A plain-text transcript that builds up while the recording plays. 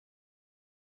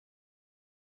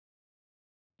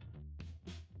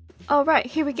Alright,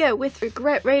 here we go with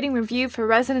regret rating review for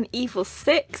Resident Evil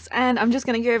 6, and I'm just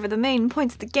going to go over the main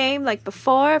points of the game like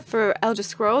before for Elder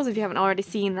Scrolls if you haven't already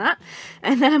seen that,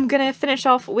 and then I'm going to finish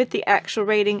off with the actual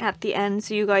rating at the end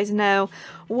so you guys know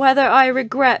whether I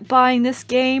regret buying this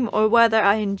game or whether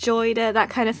I enjoyed it, that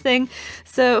kind of thing.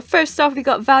 So first off, we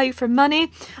got value for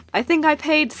money. I think I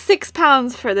paid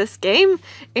 £6 for this game,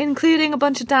 including a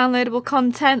bunch of downloadable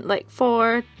content, like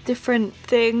 4 different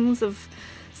things of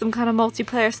some kind of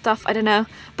multiplayer stuff, I don't know.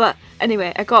 But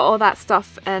anyway, I got all that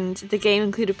stuff and the game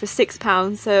included for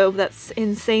 £6, so that's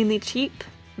insanely cheap.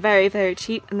 Very, very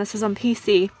cheap, and this was on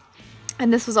PC.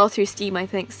 And this was all through Steam, I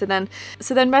think. So then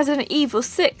Resident Evil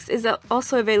 6 is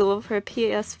also available for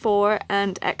PS4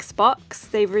 and Xbox.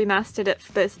 They've remastered it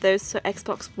for both of those, so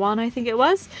Xbox One I think it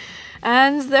was.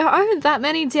 And there aren't that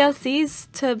many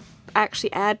DLCs to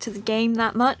actually add to the game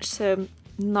that much, so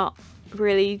not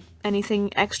really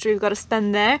anything extra you've got to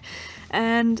spend there.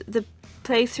 And the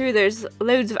playthrough, there's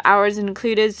loads of hours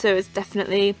included, so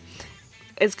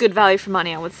it's good value for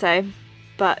money, I would say.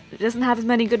 But it doesn't have as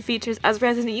many good features as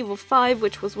Resident Evil 5,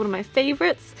 which was one of my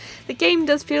favourites. The game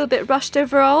does feel a bit rushed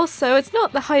overall, so it's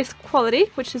not the highest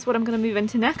quality, which is what I'm going to move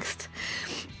into next.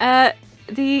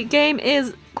 The game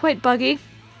is quite buggy.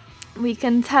 We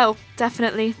can tell,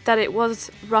 definitely, that it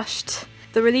was rushed.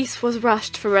 The release was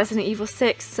rushed for Resident Evil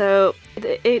 6, so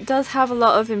it does have a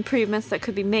lot of improvements that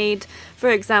could be made. For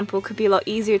example, it could be a lot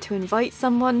easier to invite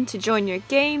someone to join your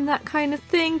game, that kind of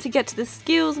thing. To get to the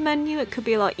skills menu, it could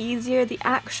be a lot easier. The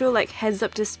actual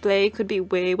heads-up display could be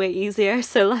way, way easier.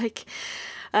 So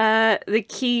the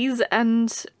keys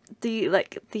and the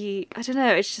I don't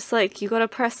know, it's just you gotta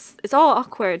press, it's all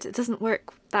awkward, it doesn't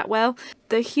work that well.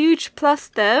 The huge plus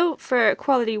though, for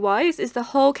quality wise, is the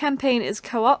whole campaign is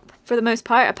co-op for the most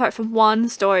part, apart from one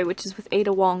story which is with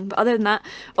Ada Wong, but other than that,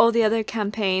 all the other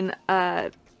campaign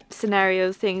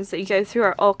scenario things that you go through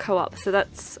are all co-op, so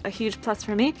that's a huge plus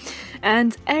for me.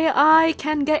 And AI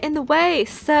can get in the way,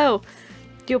 so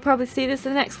you'll probably see this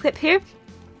in the next clip here.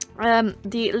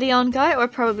 The Leon guy, or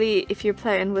probably if you're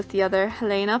playing with the other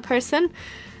Helena person,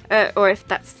 or if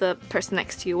that's the person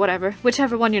next to you, whatever,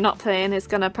 whichever one you're not playing is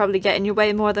gonna probably get in your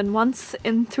way more than once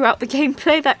throughout the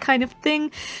gameplay, that kind of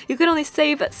thing. You can only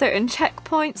save at certain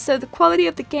checkpoints, so the quality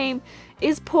of the game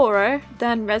is poorer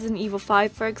than Resident Evil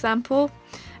 5, for example.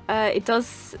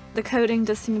 The coding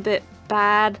does seem a bit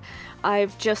bad.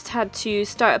 I've just had to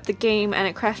start up the game and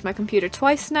it crashed my computer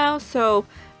twice now, so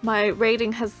my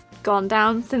rating has gone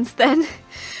down since then.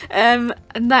 And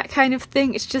that kind of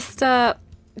thing. It's just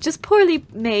poorly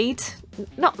made.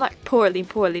 Not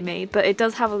poorly made, but it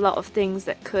does have a lot of things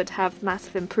that could have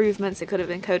massive improvements. It could have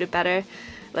been coded better,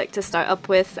 to start up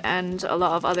with, and a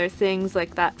lot of other things,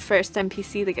 like that first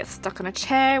NPC that gets stuck on a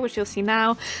chair, which you'll see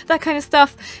now. That kind of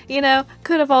stuff,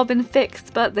 could have all been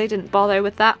fixed, but they didn't bother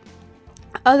with that.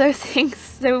 Other things,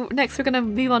 so next we're going to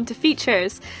move on to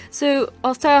features. So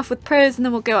I'll start off with pros and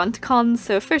then we'll go on to cons.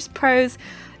 So first, pros.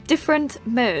 Different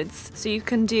modes, so you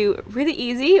can do really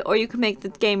easy or you can make the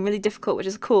game really difficult, which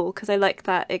is cool because I like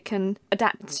that it can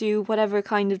adapt to whatever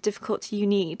kind of difficulty you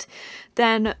need.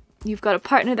 Then you've got a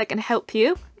partner that can help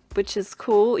you, which is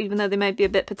cool, even though they might be a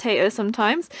bit potato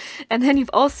sometimes. And then you've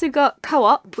also got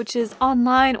co-op, which is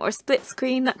online or split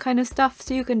screen, that kind of stuff.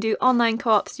 So you can do online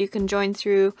co-ops, you can join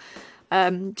through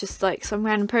just some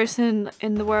random person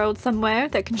in the world somewhere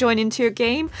that can join into your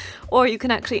game, or you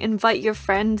can actually invite your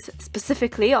friends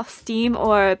specifically off Steam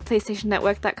or PlayStation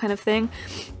Network, that kind of thing.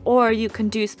 Or you can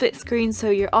do split screen, so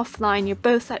you're offline, you're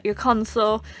both at your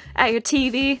console, at your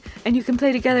TV, and you can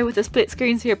play together with a split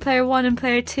screen, so you're player 1 and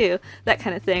player 2, that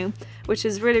kind of thing, which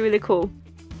is really, really cool.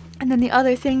 And then the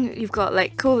other thing, you've got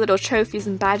cool little trophies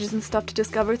and badges and stuff to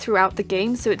discover throughout the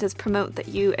game, so it does promote that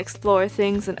you explore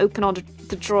things and open all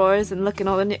the drawers and look in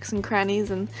all the nooks and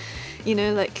crannies and,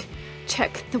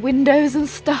 check the windows and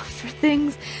stuff for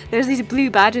things. There's these blue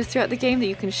badges throughout the game that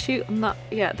you can shoot,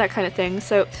 that kind of thing.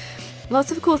 So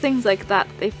lots of cool things like that,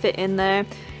 they fit in there.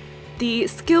 The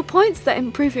skill points that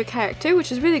improve your character,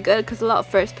 which is really good because a lot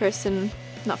of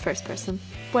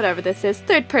whatever this is,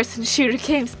 third-person shooter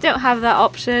games don't have that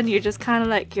option. You're just kind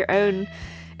of your own,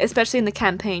 especially in the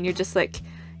campaign, you're just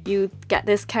you get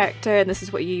this character and this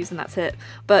is what you use and that's it.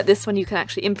 But this one you can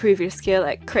actually improve your skill,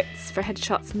 crits for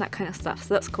headshots and that kind of stuff,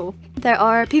 so that's cool. There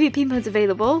are PvP modes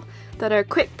available that are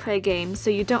quick play games, so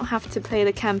you don't have to play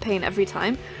the campaign every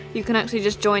time. You can actually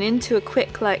just join into a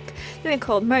quick, I think they're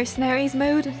called Mercenaries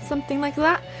mode, something like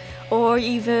that. Or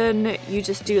even you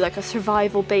just do a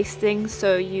survival based thing,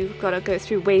 so you've got to go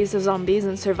through waves of zombies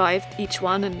and survive each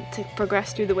one and to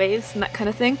progress through the waves and that kind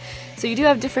of thing. So you do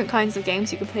have different kinds of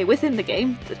games you can play within the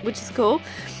game, which is cool.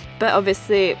 but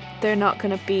obviously they're not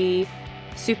going to be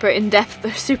super in-depth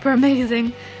or super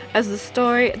amazing as the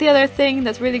story. The other thing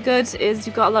that's really good is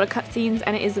you've got a lot of cutscenes,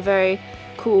 and it is a very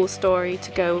cool story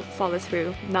to go follow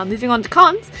through. Now moving on to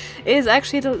cons is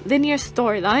actually the linear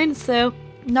storyline, so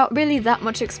not really that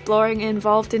much exploring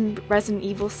involved in Resident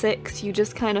Evil 6. You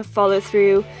just kind of follow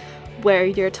through where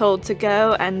you're told to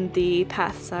go, and the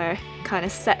paths are kind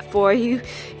of set for you.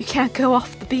 You can't go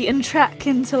off the beaten track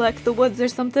into like the woods or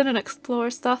something and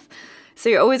explore stuff. So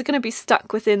you're always going to be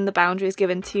stuck within the boundaries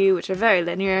given to you, which are very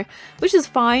linear, which is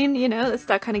fine, you know, it's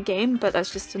that kind of game, but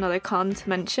that's just another con to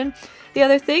mention. The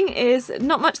other thing is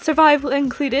not much survival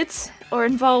included or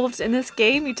involved in this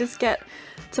game. You just get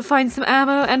to find some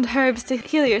ammo and herbs to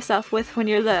heal yourself with when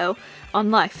you're low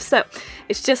on life. So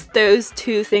it's just those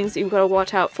two things that you've got to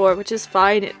watch out for, which is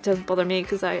fine. It doesn't bother me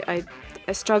because I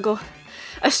struggle.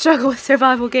 I struggle with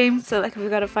survival games, so like I've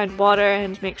got to find water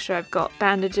and make sure I've got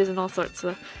bandages and all sorts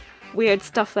of weird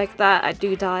stuff like that. I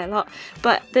do die a lot,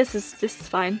 but this is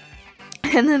fine.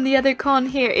 And then the other con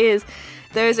here is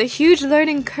there's a huge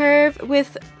learning curve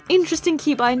with interesting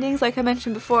key bindings, like I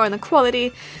mentioned before, and the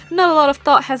quality. Not a lot of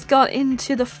thought has gone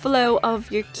into the flow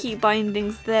of your key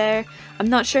bindings there. I'm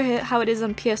not sure how it is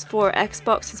on PS4 or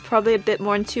Xbox. It's probably a bit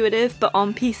more intuitive, but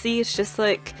on PC it's just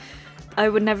like I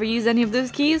would never use any of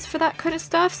those keys for that kind of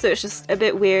stuff, so it's just a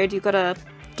bit weird. You've got to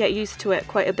get used to it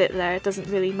quite a bit there. It doesn't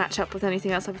really match up with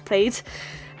anything else I've played.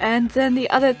 And then the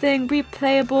other thing,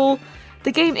 replayable.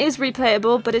 The game is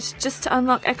replayable, but it's just to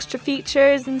unlock extra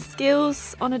features and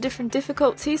skills on a different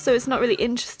difficulty, so it's not really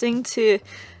interesting to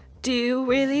do,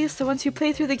 really. So once you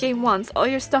play through the game once, all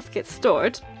your stuff gets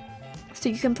stored, so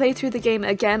you can play through the game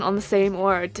again on the same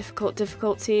or difficult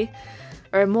difficulty,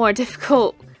 or a more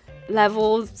difficult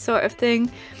level sort of thing.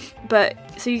 But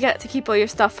so you get to keep all your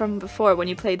stuff from before when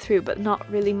you played through, but not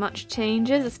really much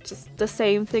changes. It's just the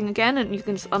same thing again, and you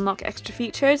can just unlock extra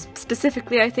features.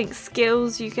 Specifically, I think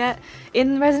skills you get.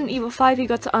 In Resident Evil 5 you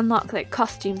got to unlock like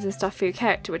costumes and stuff for your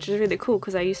character, which is really cool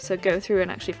because I used to go through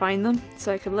and actually find them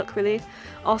so I could look really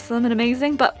awesome and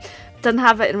amazing, but doesn't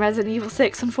have it in Resident Evil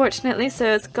 6 unfortunately,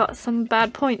 so it's got some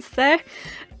bad points there.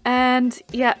 And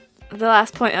yeah, the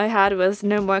last point I had was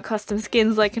no more custom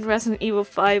skins like in Resident Evil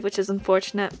 5, which is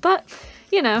unfortunate, but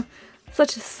you know,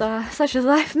 such is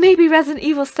life. Maybe Resident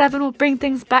Evil 7 will bring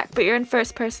things back, but you're in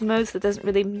first person mode, so it doesn't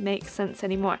really make sense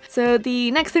anymore. So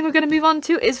the next thing we're going to move on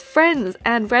to is friends,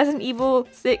 and Resident Evil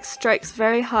 6 strikes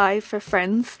very high for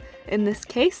friends in this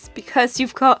case, because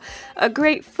you've got a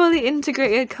great fully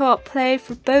integrated co-op play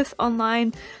for both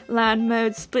online, LAN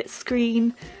mode, split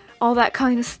screen, all that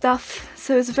kind of stuff,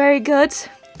 so it's very good.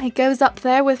 It goes up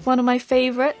there with one of my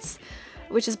favourites,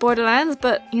 which is Borderlands,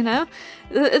 but you know,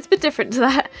 it's a bit different to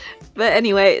that. But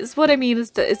anyways, what I mean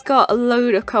is that it's got a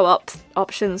load of co-op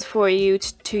options for you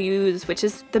to use, which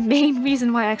is the main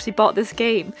reason why I actually bought this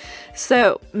game.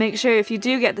 So make sure if you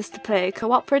do get this to play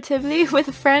cooperatively with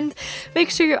a friend,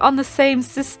 make sure you're on the same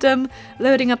system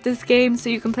loading up this game so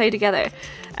you can play together.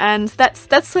 And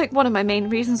that's like one of my main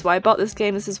reasons why I bought this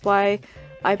game. This is why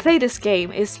I play this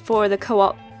game, is for the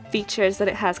co-op features that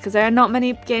it has, because there are not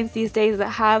many games these days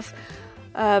that have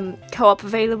co-op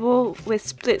available with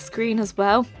split screen as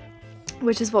well,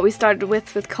 which is what we started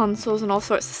with consoles and all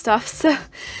sorts of stuff. So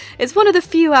it's one of the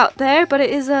few out there, but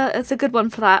it's a good one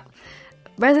for that.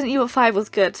 Resident Evil 5 was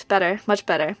good, better, much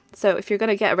better. So if you're going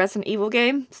to get a Resident Evil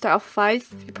game, start off with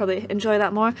 5, you probably enjoy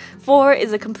that more. 4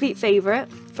 is a complete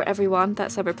favourite for everyone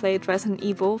that's ever played Resident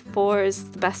Evil. 4 is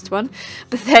the best one.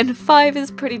 But then 5 is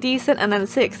pretty decent, and then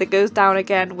 6 it goes down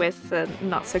again with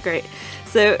not so great.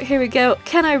 So here we go.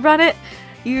 Can I run it?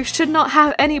 You should not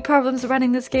have any problems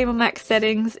running this game on max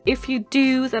settings. If you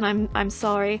do, then I'm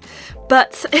sorry.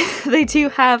 But they do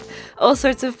have all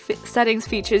sorts of settings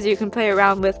features you can play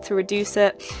around with to reduce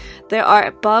it. There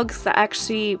are bugs that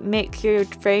actually make your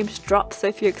frames drop, so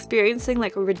if you're experiencing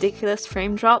like a ridiculous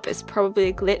frame drop, it's probably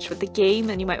a glitch with the game,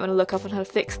 and you might want to look up on how to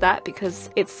fix that, because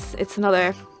it's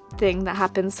another thing that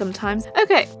happens sometimes.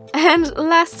 Okay, and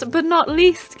last but not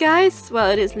least, guys, well,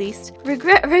 it is least,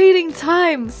 regret rating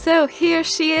time. So here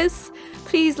she is.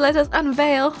 Please let us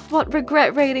unveil what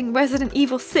regret rating Resident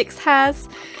Evil 6 has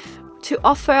to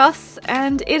offer us,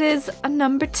 and it is a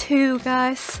number 2,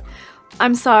 guys.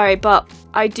 I'm sorry, but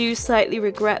I do slightly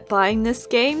regret buying this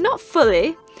game. Not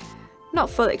fully,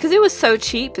 because it was so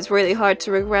cheap, it's really hard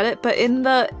to regret it, but in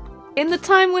the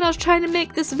time when I was trying to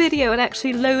make this video and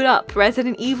actually load up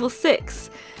Resident Evil 6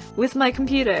 with my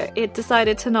computer, it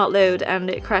decided to not load and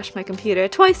it crashed my computer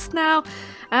twice now,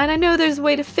 and I know there's a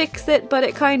way to fix it, but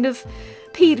it kind of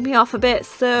peed me off a bit,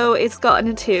 so it's gotten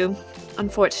a 2,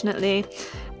 unfortunately.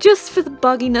 just for the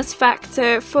bugginess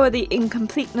factor, for the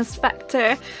incompleteness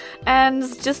factor, and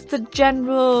just the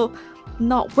general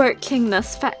not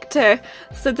workingness factor.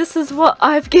 So this is what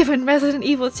I've given Resident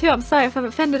Evil 2. I'm sorry if I've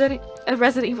offended any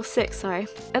Resident Evil 6, sorry,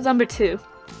 at number 2.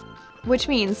 Which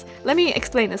means, let me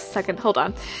explain this a second, hold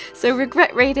on. So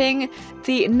regret rating,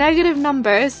 the negative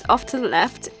numbers off to the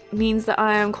left means that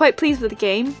I am quite pleased with the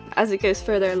game as it goes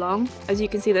further along. As you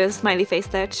can see, there's a smiley face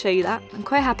there to show you that. I'm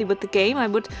quite happy with the game. I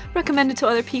would recommend it to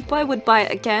other people. I would buy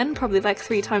it again, probably like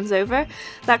 3 times over,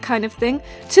 that kind of thing.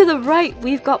 To the right,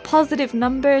 we've got positive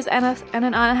numbers and an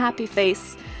unhappy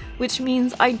face, which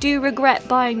means I do regret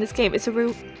buying this game. It's a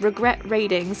regret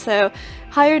rating, so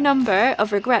higher number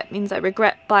of regret means I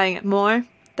regret buying it more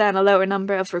than a lower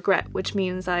number of regret, which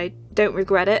means I don't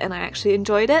regret it and I actually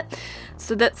enjoyed it.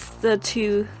 So that's the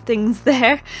two things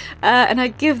there. And I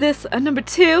give this a number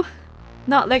 2,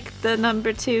 not like the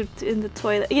number 2 in the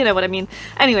toilet, you know what I mean.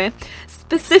 Anyway,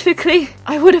 specifically,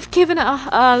 I would have given it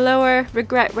a lower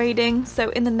regret rating, so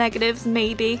in the negatives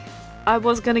maybe. I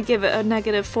was going to give it a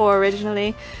 -4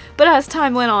 originally, but as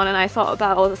time went on and I thought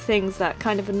about all the things that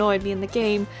kind of annoyed me in the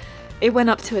game, it went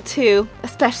up to a 2,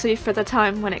 especially for the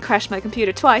time when it crashed my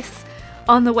computer twice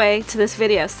on the way to this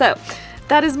video. So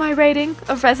that is my rating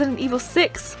of Resident Evil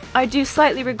 6. I do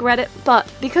slightly regret it, but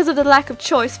because of the lack of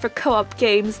choice for co-op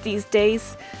games these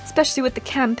days, especially with the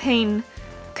campaign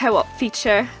co-op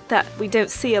feature that we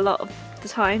don't see a lot of the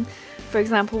time, for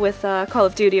example with Call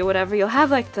of Duty or whatever, you'll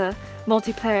have like the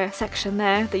multiplayer section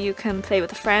there that you can play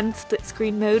with a friend, split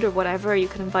screen mode or whatever, you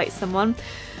can invite someone,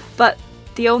 but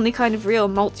the only kind of real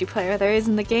multiplayer there is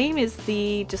in the game is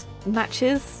the just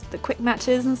matches, the quick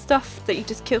matches and stuff that you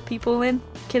just kill people in,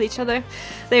 kill each other.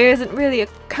 There isn't really a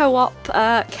co-op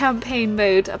campaign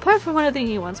mode apart from one of the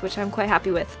new ones, which I'm quite happy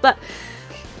with. But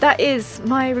that is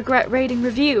my regret rating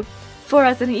review for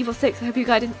Resident Evil 6. I hope you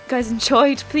guys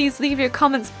enjoyed. Please leave your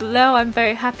comments below. I'm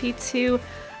very happy to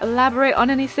elaborate on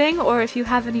anything, or if you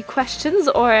have any questions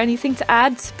or anything to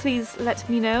add, please let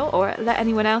me know or let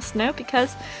anyone else know,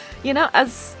 because, you know,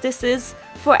 as this is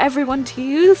for everyone to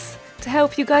use to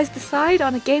help you guys decide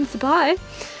on a game to buy,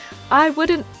 I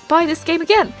wouldn't buy this game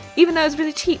again, even though it's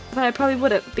really cheap, but I probably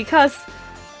wouldn't because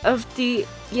of the,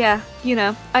 yeah, you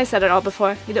know, I said it all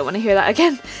before, you don't want to hear that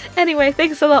again. Anyway,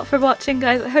 thanks a lot for watching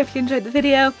guys, I hope you enjoyed the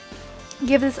video.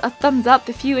 Give this a thumbs up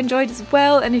if you enjoyed as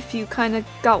well, and if you kind of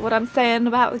got what I'm saying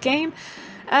about the game.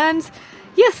 And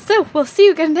yes, so we'll see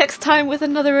you again next time with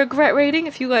another regret rating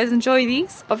if you guys enjoy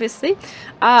these, obviously.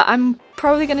 I'm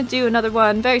probably going to do another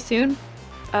one very soon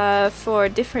for a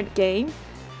different game.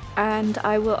 And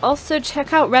I will also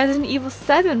check out Resident Evil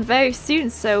 7 very soon,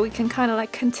 so we can kind of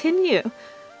like continue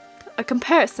a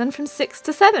comparison from 6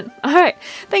 to 7. Alright,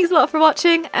 thanks a lot for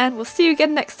watching, and we'll see you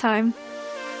again next time.